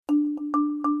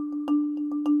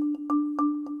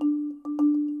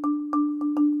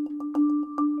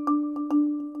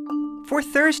for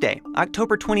Thursday,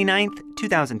 October 29th,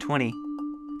 2020.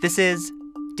 This is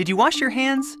Did You Wash Your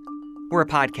Hands? We're a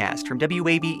podcast from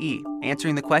WABE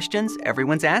answering the questions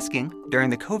everyone's asking during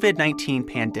the COVID-19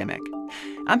 pandemic.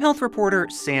 I'm health reporter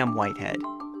Sam Whitehead.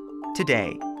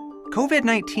 Today,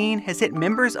 COVID-19 has hit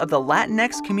members of the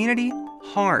Latinx community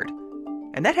hard,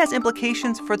 and that has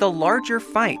implications for the larger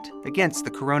fight against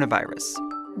the coronavirus.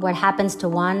 What happens to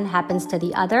one happens to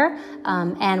the other,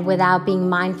 and without being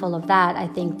mindful of that, I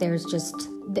think there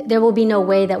will be no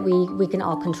way that we can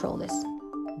all control this.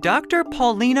 Dr.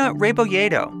 Paulina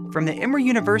Rebolledo from the Emory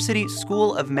University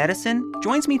School of Medicine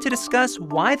joins me to discuss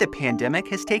why the pandemic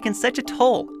has taken such a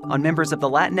toll on members of the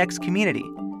Latinx community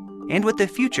and what the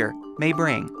future may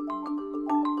bring.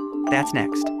 That's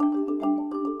next.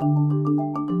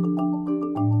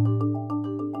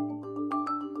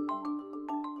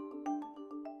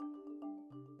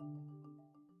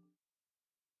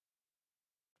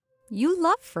 You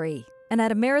love free, and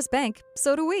at Ameris Bank,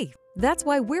 so do we. That's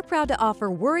why we're proud to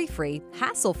offer worry-free,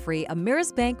 hassle-free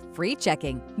Ameris Bank free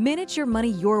checking. Manage your money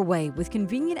your way with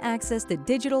convenient access to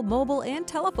digital, mobile, and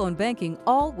telephone banking,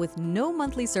 all with no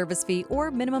monthly service fee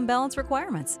or minimum balance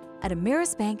requirements. At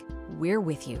Ameris Bank, we're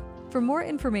with you. For more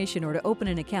information or to open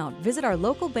an account, visit our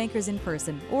local bankers in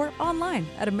person or online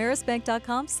at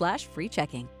amerisbank.com/free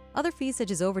checking. Other fees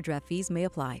such as overdraft fees may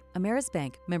apply. Ameris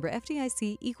Bank, member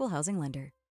FDIC, equal housing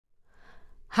lender.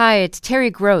 Hi, it's Terry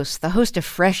Gross, the host of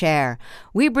Fresh Air.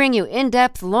 We bring you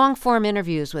in-depth, long-form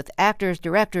interviews with actors,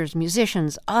 directors,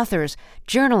 musicians, authors,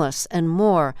 journalists, and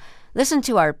more. Listen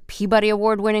to our Peabody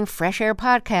Award-winning Fresh Air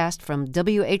podcast from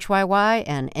WHYY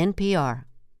and NPR.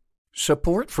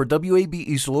 Support for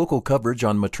WABE's local coverage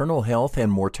on maternal health and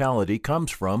mortality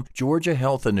comes from Georgia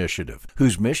Health Initiative,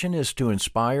 whose mission is to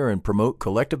inspire and promote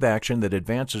collective action that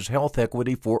advances health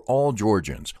equity for all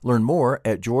Georgians. Learn more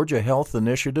at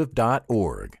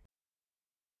georgiahealthinitiative.org.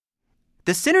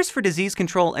 The Centers for Disease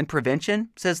Control and Prevention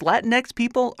says Latinx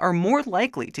people are more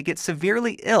likely to get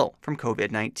severely ill from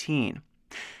COVID-19.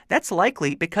 That's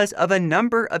likely because of a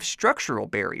number of structural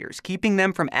barriers keeping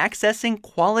them from accessing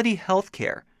quality health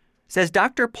care, says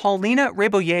Dr. Paulina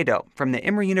Rebolledo from the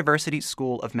Emory University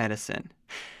School of Medicine.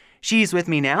 She's with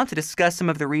me now to discuss some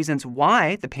of the reasons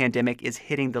why the pandemic is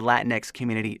hitting the Latinx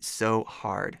community so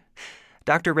hard.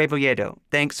 Dr. Rebolledo,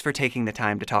 thanks for taking the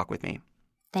time to talk with me.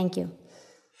 Thank you.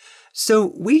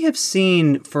 So we have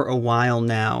seen for a while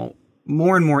now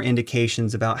more and more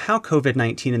indications about how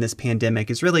COVID-19 and this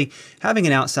pandemic is really having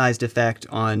an outsized effect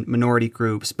on minority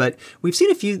groups. But we've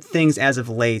seen a few things as of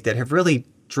late that have really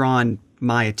drawn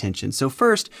my attention. So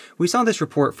first, we saw this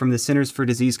report from the Centers for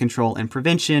Disease Control and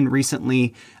Prevention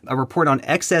recently, a report on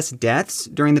excess deaths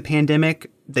during the pandemic.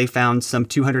 They found some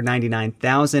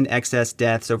 299,000 excess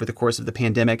deaths over the course of the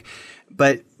pandemic.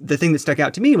 But the thing that stuck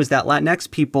out to me was that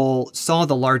Latinx people saw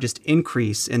the largest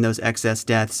increase in those excess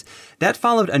deaths. That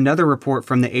followed another report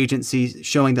from the agency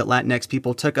showing that Latinx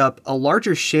people took up a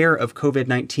larger share of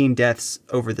COVID-19 deaths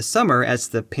over the summer as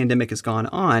the pandemic has gone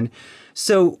on.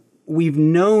 So we've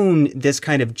known this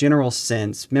kind of general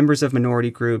sense. Members of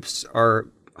minority groups are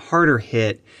harder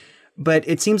hit, but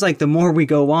it seems like the more we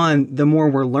go on, the more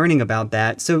we're learning about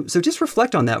that. So just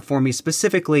reflect on that for me,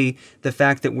 specifically the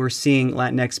fact that we're seeing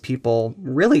Latinx people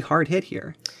really hard hit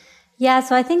here. Yeah,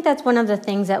 so I think that's one of the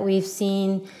things that we've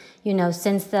seen,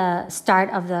 since the start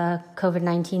of the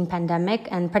COVID-19 pandemic,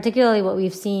 and particularly what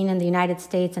we've seen in the United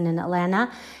States and in Atlanta,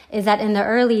 is that in the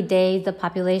early days, the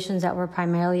populations that were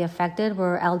primarily affected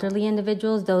were elderly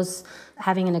individuals, those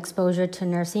having an exposure to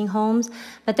nursing homes.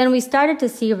 But then we started to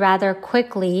see rather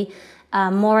quickly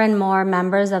more and more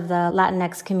members of the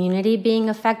Latinx community being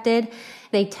affected.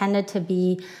 They tended to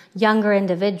be younger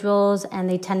individuals, and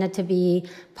they tended to be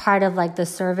part of the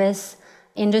service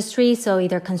industry, so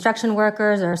either construction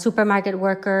workers or supermarket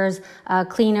workers,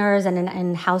 cleaners,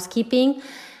 and housekeeping.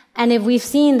 And if we've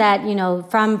seen that,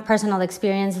 from personal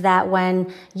experience, that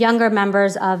when younger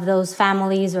members of those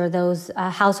families or those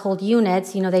household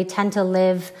units, they tend to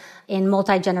live in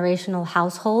multi-generational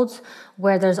households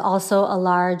where there's also a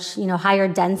large, higher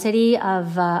density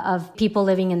of people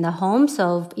living in the home.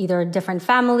 So either different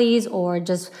families or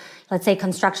just, let's say,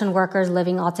 construction workers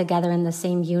living all together in the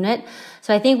same unit.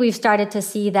 So I think we've started to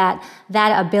see that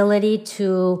ability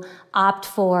to opt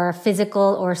for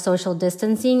physical or social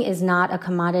distancing is not a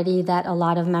commodity that a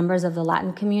lot of members of the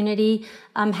Latin community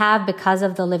have because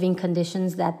of the living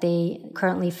conditions that they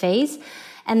currently face.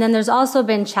 And then there's also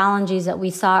been challenges that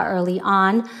we saw early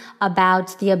on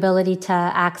about the ability to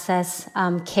access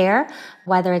care,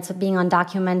 whether it's being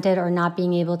undocumented or not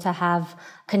being able to have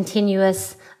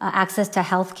continuous access to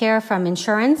health care from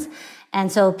insurance.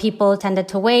 And so people tended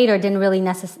to wait or didn't really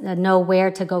know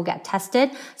where to go get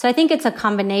tested. So I think it's a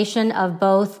combination of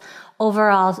both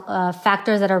overall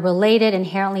factors that are related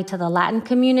inherently to the Latin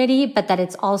community, but that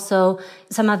it's also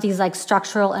some of these like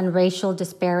structural and racial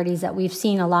disparities that we've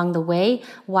seen along the way,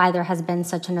 why there has been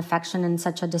such an affection and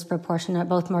such a disproportionate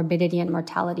both morbidity and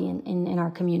mortality in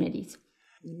our communities.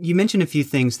 You mentioned a few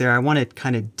things there I want to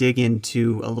kind of dig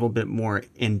into a little bit more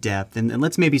in depth. And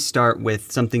let's maybe start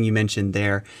with something you mentioned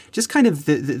there, just kind of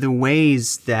the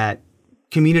ways that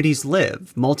communities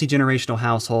live, multi-generational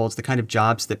households, the kind of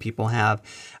jobs that people have.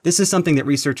 This is something that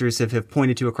researchers have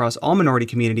pointed to across all minority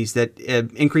communities that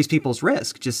increase people's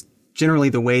risk, just generally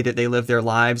the way that they live their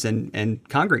lives and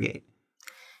congregate.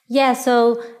 Yeah,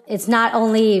 so it's not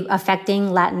only affecting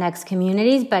Latinx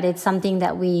communities, but it's something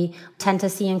that we tend to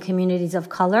see in communities of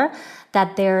color,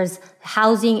 that there's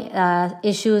housing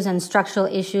issues and structural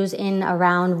issues in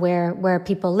around where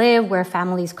people live, where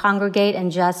families congregate,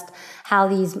 and just how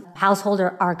these households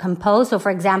are composed. So,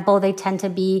 for example, they tend to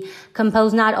be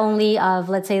composed not only of,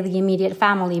 let's say, the immediate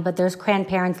family, but there's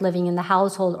grandparents living in the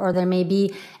household, or there may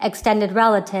be extended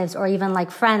relatives or even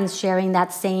like friends sharing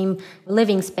that same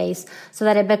living space, so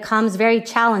that it becomes very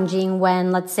challenging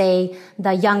when, let's say,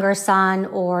 the younger son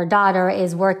or daughter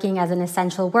is working as an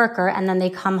essential worker, and then they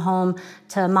come home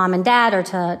to mom and dad or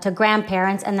to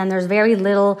grandparents, and then there's very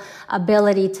little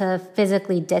ability to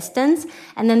physically distance.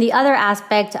 And then the other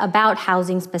aspect about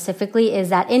housing specifically is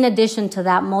that in addition to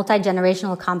that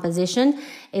multi-generational composition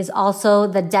is also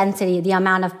the density, the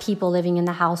amount of people living in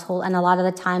the household. And a lot of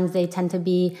the times they tend to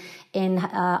be in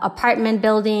apartment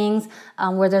buildings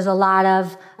where there's a lot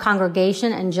of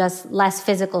congregation and just less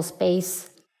physical space.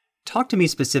 Talk to me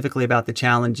specifically about the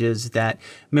challenges that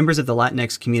members of the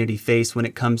Latinx community face when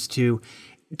it comes to,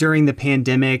 during the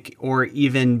pandemic or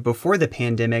even before the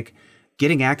pandemic,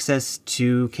 getting access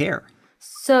to care.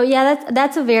 So yeah,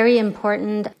 that's a very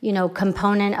important,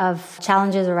 component of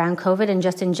challenges around COVID and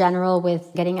just in general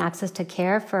with getting access to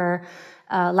care for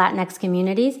Latinx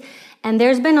communities. And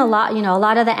there's been a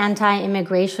lot of the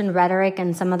anti-immigration rhetoric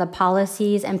and some of the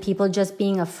policies and people just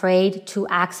being afraid to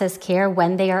access care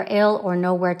when they are ill or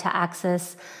know where to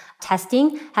access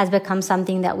testing has become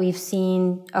something that we've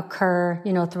seen occur,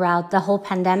 throughout the whole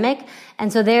pandemic.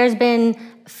 And so there's been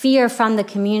fear from the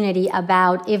community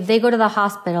about if they go to the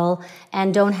hospital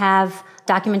and don't have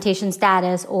documentation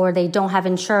status or they don't have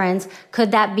insurance,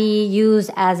 could that be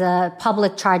used as a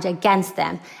public charge against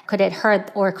them? Could it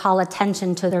hurt or call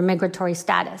attention to their migratory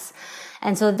status?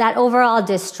 And so that overall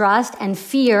distrust and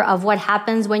fear of what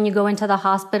happens when you go into the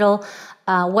hospital,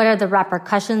 what are the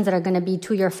repercussions that are going to be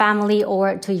to your family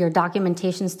or to your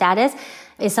documentation status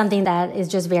is something that is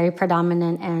just very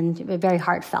predominant and very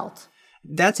heartfelt.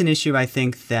 That's an issue I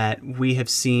think that we have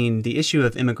seen, the issue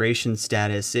of immigration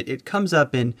status. It comes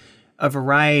up in a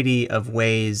variety of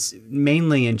ways,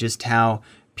 mainly in just how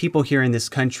people here in this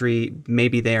country,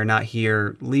 maybe they are not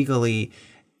here legally,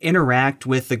 interact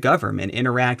with the government,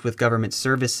 interact with government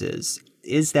services.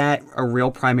 Is that a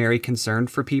real primary concern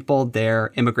for people,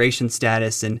 their immigration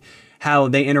status and how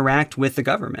they interact with the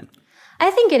government?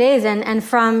 I think it is. And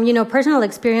from, personal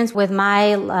experience with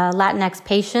my Latinx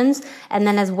patients, and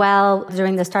then as well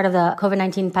during the start of the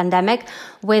COVID-19 pandemic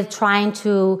with trying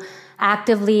to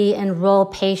actively enroll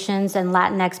patients and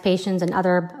Latinx patients and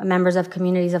other members of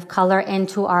communities of color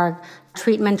into our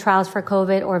treatment trials for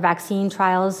COVID or vaccine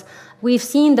trials, we've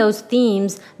seen those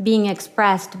themes being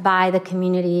expressed by the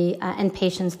community and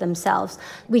patients themselves.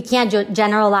 We can't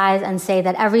generalize and say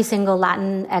that every single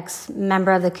Latinx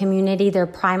member of the community, their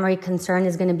primary concern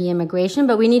is going to be immigration,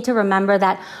 but we need to remember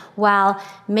that while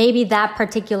maybe that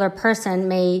particular person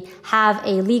may have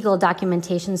a legal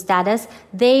documentation status,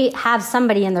 they have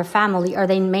somebody in their family or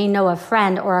they may know a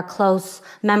friend or a close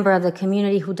member of the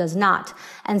community who does not.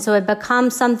 And so it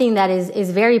becomes something that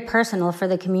is very personal for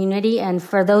the community and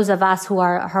for those of us who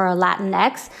are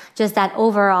Latinx, just that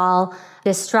overall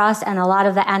distrust and a lot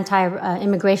of the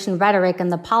anti-immigration rhetoric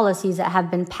and the policies that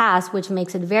have been passed, which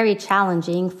makes it very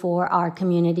challenging for our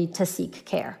community to seek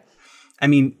care. I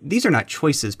mean, these are not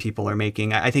choices people are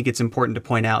making. I think it's important to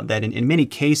point out that in many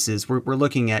cases, we're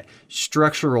looking at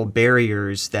structural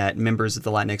barriers that members of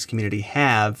the Latinx community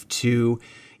have to,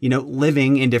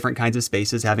 living in different kinds of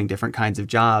spaces, having different kinds of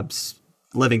jobs,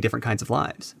 living different kinds of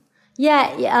lives.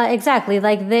 Yeah, exactly.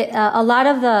 Like a lot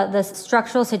of the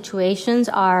structural situations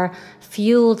are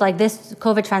fueled, like this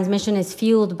COVID transmission is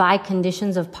fueled by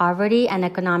conditions of poverty and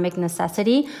economic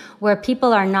necessity, where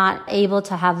people are not able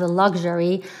to have the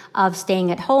luxury of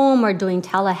staying at home or doing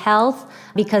telehealth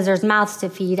because there's mouths to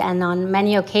feed. And on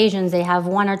many occasions, they have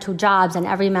 1 or 2 jobs and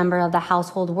every member of the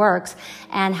household works.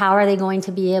 And how are they going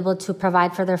to be able to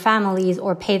provide for their families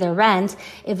or pay their rent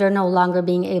if they're no longer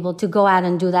being able to go out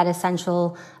and do that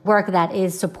essential work that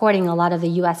is supporting a lot of the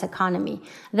U.S. economy?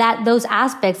 Those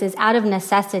aspects is out of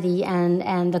necessity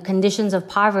and the conditions of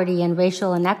poverty and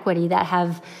racial inequity that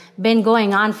have been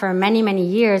going on for many, many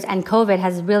years. And COVID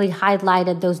has really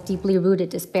highlighted those deeply rooted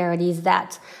disparities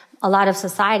that a lot of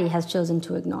society has chosen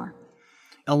to ignore.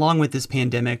 Along with this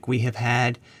pandemic, we have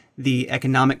had the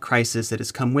economic crisis that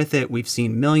has come with it. We've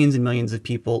seen millions and millions of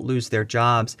people lose their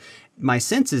jobs. My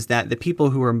sense is that the people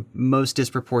who are most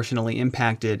disproportionately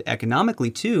impacted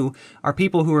economically, too, are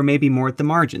people who are maybe more at the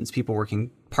margins, people working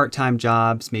part-time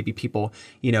jobs, maybe people,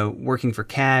 working for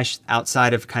cash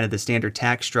outside of kind of the standard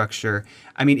tax structure.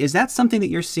 I mean, is that something that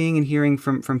you're seeing and hearing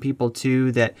from people,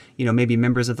 too, that, maybe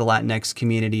members of the Latinx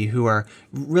community who are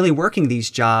really working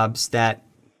these jobs that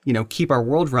keep our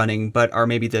world running, but are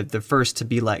maybe the first to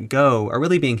be let go, are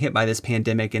really being hit by this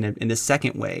pandemic in the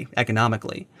second way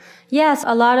economically? Yes,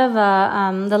 a lot of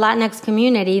the Latinx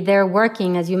community, they're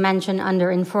working, as you mentioned, under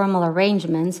informal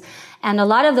arrangements. And a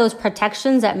lot of those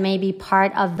protections that may be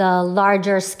part of the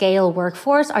larger scale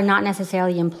workforce are not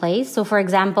necessarily in place. So, for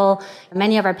example,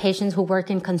 many of our patients who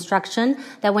work in construction,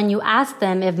 that when you ask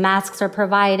them if masks are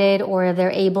provided or if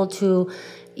they're able to,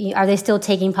 are they still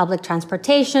taking public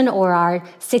transportation or are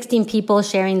 16 people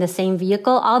sharing the same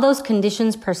vehicle? All those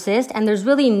conditions persist and there's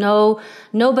really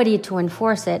nobody to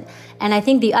enforce it. And I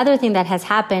think the other thing that has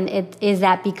happened is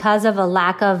that because of a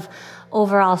lack of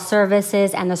overall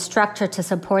services and a structure to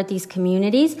support these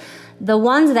communities, the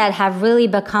ones that have really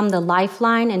become the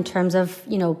lifeline in terms of,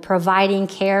 providing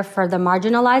care for the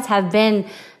marginalized have been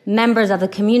members of the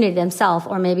community themselves,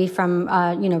 or maybe from,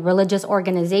 religious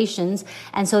organizations.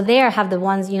 And so they have the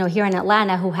ones, here in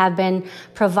Atlanta who have been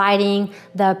providing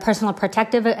the personal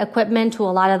protective equipment to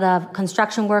a lot of the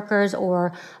construction workers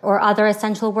or other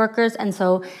essential workers. And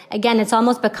so again, it's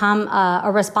almost become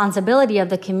a responsibility of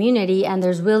the community. And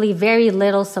there's really very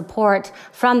little support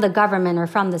from the government or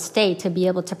from the state to be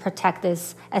able to protect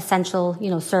this essential,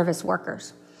 service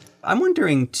workers. I'm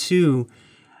wondering too,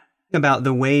 about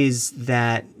the ways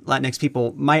that Latinx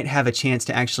people might have a chance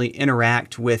to actually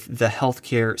interact with the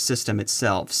healthcare system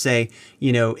itself. Say,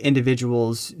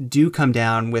 individuals do come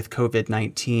down with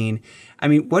COVID-19. I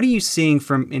mean, what are you seeing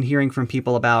and hearing from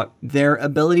people about their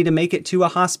ability to make it to a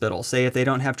hospital, say if they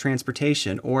don't have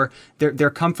transportation, or their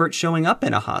comfort showing up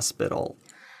in a hospital?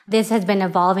 This has been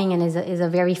evolving and is a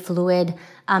very fluid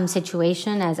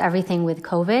situation, as everything with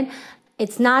COVID.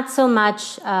 It's not so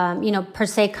much, per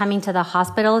se coming to the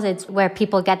hospitals. It's where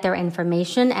people get their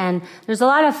information. And there's a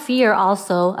lot of fear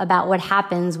also about what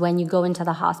happens when you go into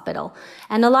the hospital.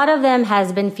 And a lot of them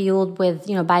has been fueled with,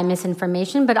 by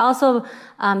misinformation, but also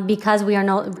because we're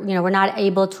not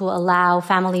able to allow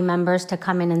family members to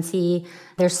come in and see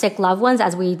their sick loved ones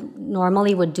as we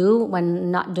normally would do when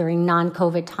not during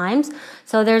non-COVID times.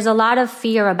 So there's a lot of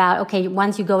fear about, okay,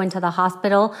 once you go into the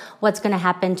hospital, what's going to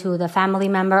happen to the family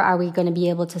member? Are we going to be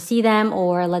able to see them?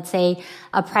 Or let's say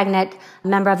a pregnant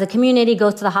member of the community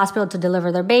goes to the hospital to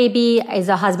deliver their baby. Is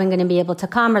the husband going to be able to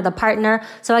come, or the partner?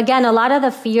 So again, a lot of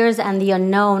the fears and the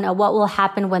unknown of what will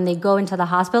happen when they go into the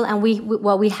hospital. And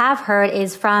what we have heard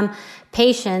is from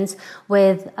patients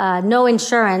with no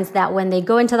insurance that when they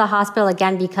go into the hospital,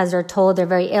 again, because they're told they're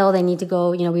very ill, they need to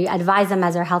go, we advise them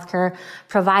as their healthcare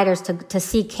providers to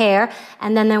seek care.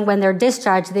 And then when they're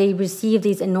discharged, they receive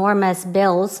these enormous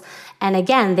bills. And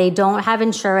again, they don't have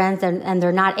insurance and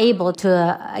they're not able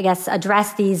to,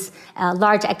 address these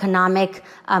large economic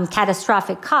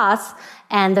catastrophic costs.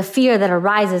 And the fear that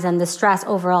arises and the stress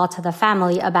overall to the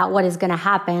family about what is going to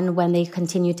happen when they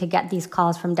continue to get these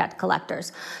calls from debt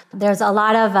collectors. There's a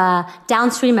lot of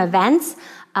downstream events.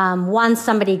 Once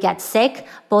somebody gets sick,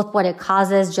 both what it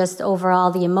causes, just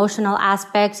overall the emotional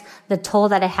aspects, the toll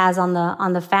that it has on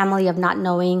the family of not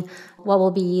knowing what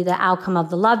will be the outcome of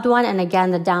the loved one, and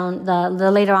again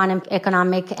the later on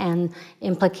economic and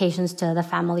implications to the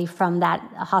family from that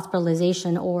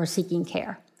hospitalization or seeking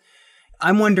care.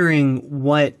 I'm wondering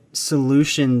what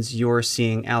solutions you're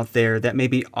seeing out there that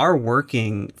maybe are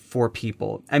working for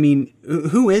people. I mean,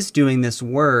 who is doing this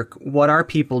work? What are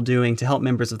people doing to help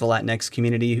members of the Latinx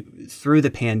community through the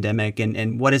pandemic?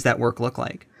 And what does that work look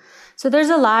like? So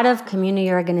there's a lot of community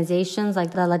organizations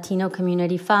like the Latino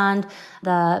Community Fund,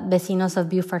 the Vecinos of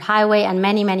Buford Highway, and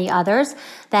many, many others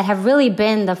that have really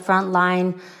been the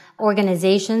frontline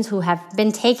organizations who have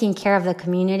been taking care of the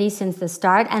community since the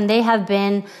start. And they have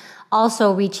been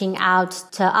also reaching out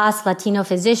to us Latino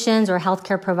physicians or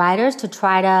healthcare providers to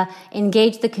try to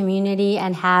engage the community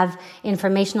and have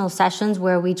informational sessions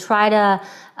where we try to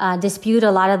dispute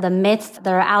a lot of the myths that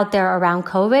are out there around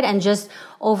COVID, and just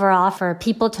overall for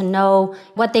people to know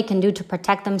what they can do to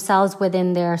protect themselves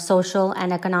within their social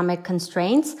and economic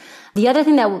constraints. The other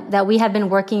thing that we have been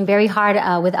working very hard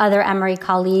with other Emory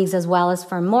colleagues, as well as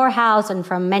from Morehouse and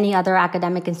from many other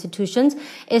academic institutions,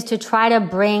 is to try to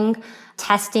bring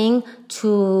testing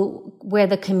to where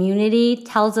the community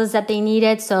tells us that they need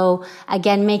it. So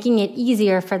again, making it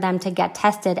easier for them to get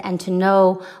tested and to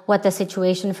know what the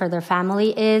situation for their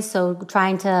family is. So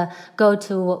trying to go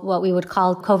to what we would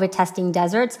call COVID testing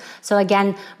deserts. So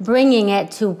again, bringing it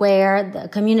to where the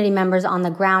community members on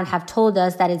the ground have told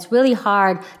us that it's really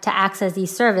hard to access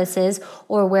these services,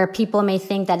 or where people may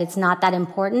think that it's not that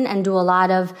important, and do a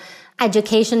lot of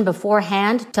education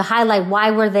beforehand to highlight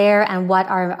why we're there and what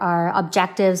our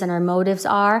objectives and our motives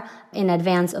are in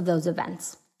advance of those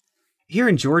events. Here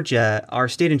in Georgia, our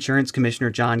state insurance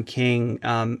commissioner, John King,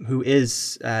 who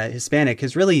is Hispanic,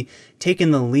 has really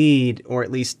taken the lead, or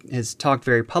at least has talked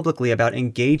very publicly about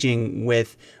engaging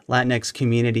with Latinx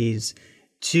communities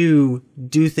to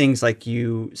do things like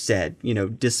you said,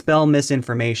 dispel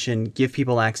misinformation, give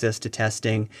people access to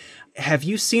testing. Have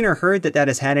you seen or heard that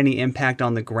has had any impact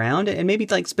on the ground? And maybe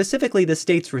specifically the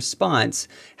state's response,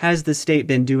 has the state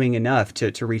been doing enough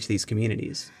to reach these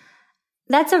communities?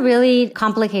 That's a really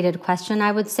complicated question,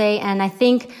 I would say. And I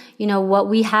think, what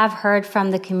we have heard from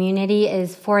the community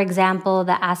is, for example,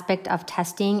 the aspect of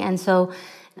testing. And so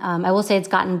I will say it's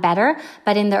gotten better,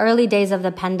 but in the early days of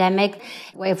the pandemic,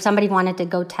 if somebody wanted to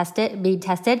go be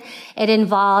tested, it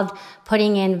involved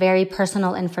putting in very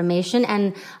personal information.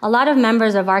 And a lot of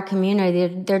members of our community,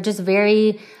 they're just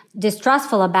very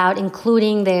distrustful about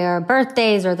including their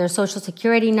birthdays or their social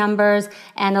security numbers.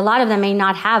 And a lot of them may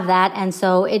not have that. And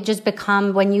so it just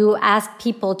when you ask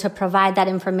people to provide that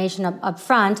information up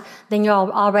front, then you're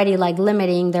already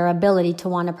limiting their ability to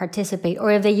want to participate. Or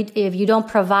if you don't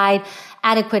provide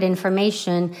adequate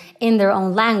information in their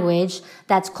own language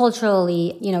that's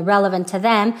culturally, relevant to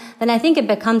them, then I think it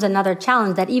becomes another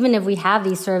challenge that even if we have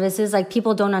these services,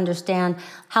 people don't understand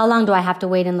how long do I have to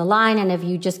wait in the line. And if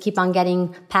you just keep on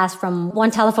getting passed from one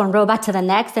telephone robot to the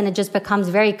next, then it just becomes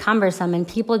very cumbersome and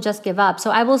people just give up. So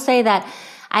I will say that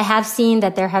I have seen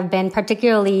that there have been,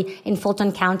 particularly in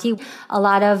Fulton County, a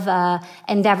lot of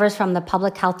endeavors from the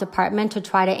public health department to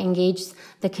try to engage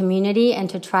the community and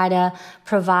to try to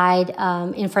provide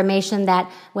information that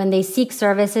when they seek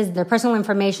services, their personal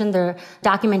information, their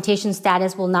documentation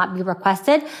status will not be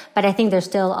requested. But I think there's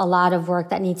still a lot of work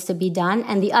that needs to be done.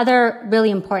 And the other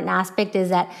really important aspect is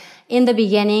that in the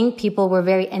beginning, people were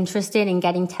very interested in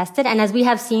getting tested. And as we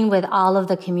have seen with all of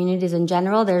the communities in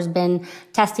general, there's been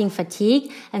testing fatigue.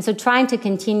 And so trying to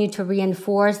continue to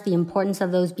reinforce the importance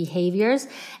of those behaviors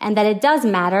and that it does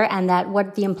matter, and that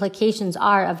what the implications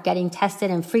are of getting tested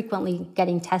and frequently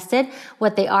getting tested,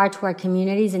 what they are to our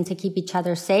communities and to keep each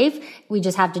other safe. We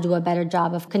just have to do a better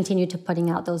job of continue to putting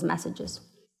out those messages.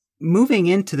 Moving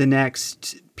into the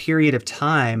next period of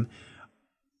time,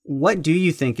 what do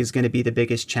you think is going to be the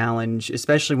biggest challenge,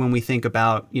 especially when we think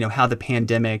about, how the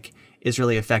pandemic is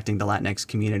really affecting the Latinx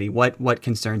community? What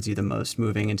concerns you the most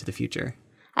moving into the future?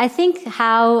 I think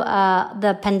how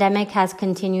the pandemic has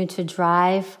continued to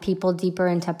drive people deeper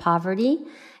into poverty,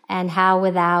 and how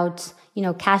without,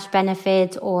 cash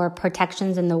benefits or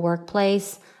protections in the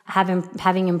workplace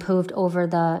having improved over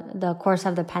the course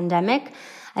of the pandemic,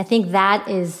 I think that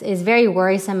is very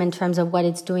worrisome in terms of what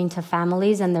it's doing to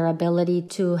families and their ability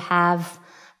to have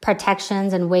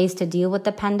protections and ways to deal with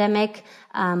the pandemic,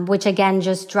 which again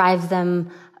just drives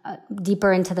them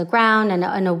deeper into the ground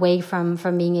and away from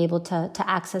being able to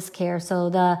access care. So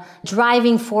the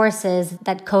driving forces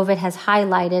that COVID has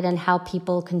highlighted and how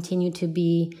people continue to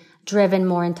be driven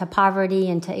more into poverty,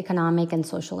 into economic and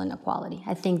social inequality.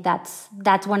 I think that's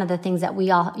one of the things that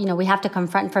we all, we have to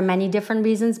confront for many different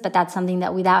reasons, but that's something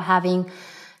that without having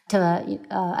to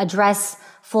address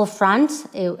full front,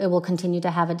 it will continue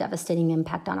to have a devastating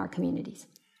impact on our communities.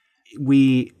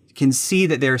 We can see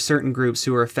that there are certain groups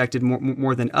who are affected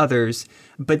more than others,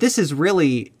 but this is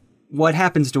really what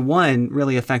happens to one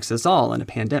really affects us all in a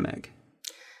pandemic.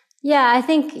 Yeah, I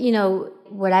think,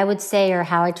 what I would say, or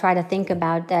how I try to think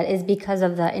about that, is because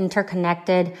of the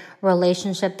interconnected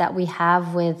relationship that we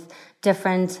have with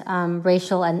different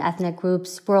racial and ethnic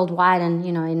groups worldwide, and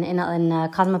in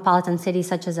cosmopolitan cities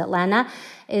such as Atlanta,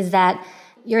 is that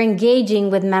you're engaging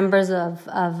with members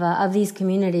of these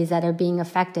communities that are being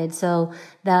affected. So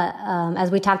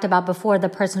as we talked about before, the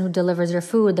person who delivers your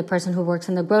food, the person who works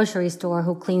in the grocery store,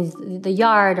 who cleans the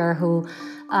yard, or who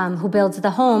who builds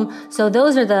the home. So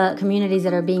those are the communities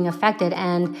that are being affected.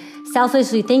 And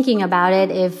selfishly thinking about it,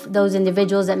 if those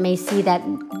individuals that may see that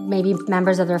maybe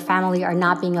members of their family are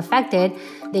not being affected,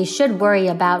 they should worry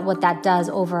about what that does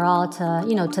overall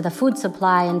to the food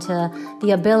supply and to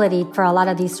the ability for a lot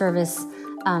of these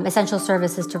essential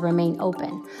services to remain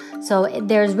open. So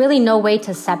there's really no way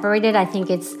to separate it. I think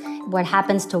it's what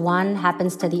happens to one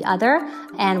happens to the other.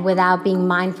 And without being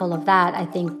mindful of that, I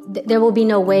think there will be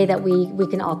no way that we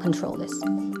can all control this.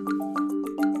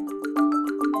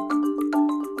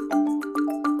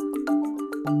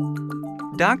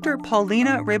 Dr.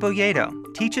 Paulina Rebolledo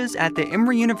teaches at the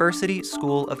Emory University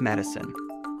School of Medicine.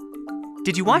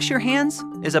 Did You Wash Your Hands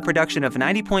is a production of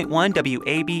 90.1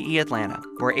 WABE Atlanta,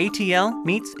 where ATL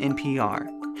meets NPR.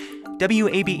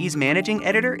 WABE's managing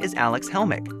editor is Alex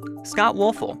Helmick. Scott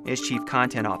Wolfel is chief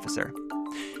content officer.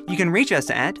 You can reach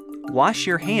us at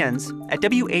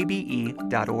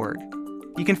washyourhands@wabe.org.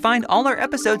 You can find all our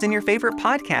episodes in your favorite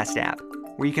podcast app,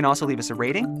 where you can also leave us a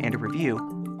rating and a review.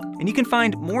 And you can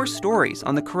find more stories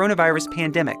on the coronavirus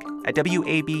pandemic at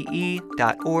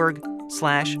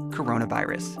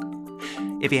wabe.org/coronavirus.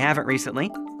 If you haven't recently,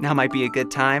 now might be a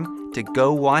good time to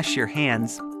go wash your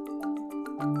hands.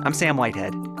 I'm Sam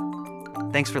Whitehead.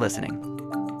 Thanks for listening.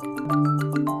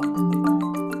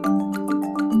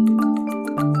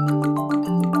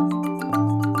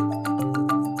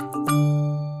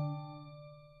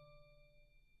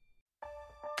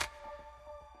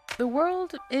 The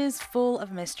world is full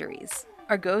of mysteries.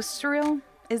 Are ghosts real?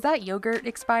 Is that yogurt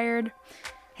expired?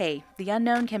 Hey, the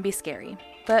unknown can be scary,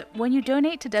 but when you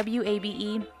donate to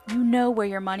WABE, you know where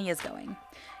your money is going.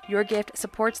 Your gift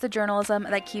supports the journalism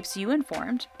that keeps you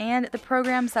informed and the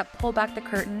programs that pull back the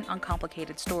curtain on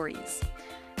complicated stories.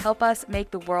 Help us make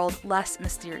the world less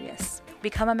mysterious.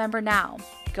 Become a member now.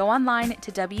 Go online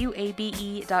to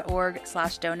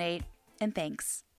wabe.org/donate, and thanks.